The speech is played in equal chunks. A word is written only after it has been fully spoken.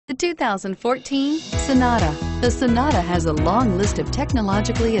The 2014 Sonata. The Sonata has a long list of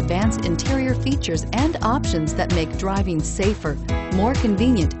technologically advanced interior features and options that make driving safer, more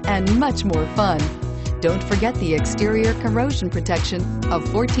convenient, and much more fun. Don't forget the exterior corrosion protection, a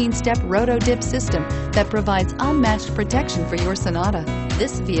 14-step roto-dip system that provides unmatched protection for your Sonata.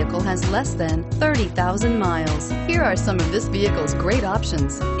 This vehicle has less than 30,000 miles. Here are some of this vehicle's great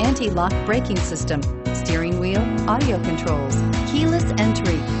options: anti-lock braking system, steering wheel audio controls, keyless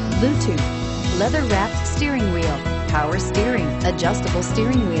entry, Bluetooth, leather-wrapped steering wheel, power steering, adjustable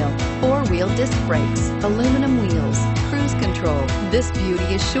steering wheel, four-wheel disc brakes, aluminum wheels, cruise control. This beauty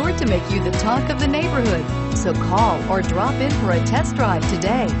is sure to make you the talk of the neighborhood. So call or drop in for a test drive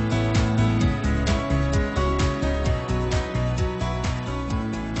today.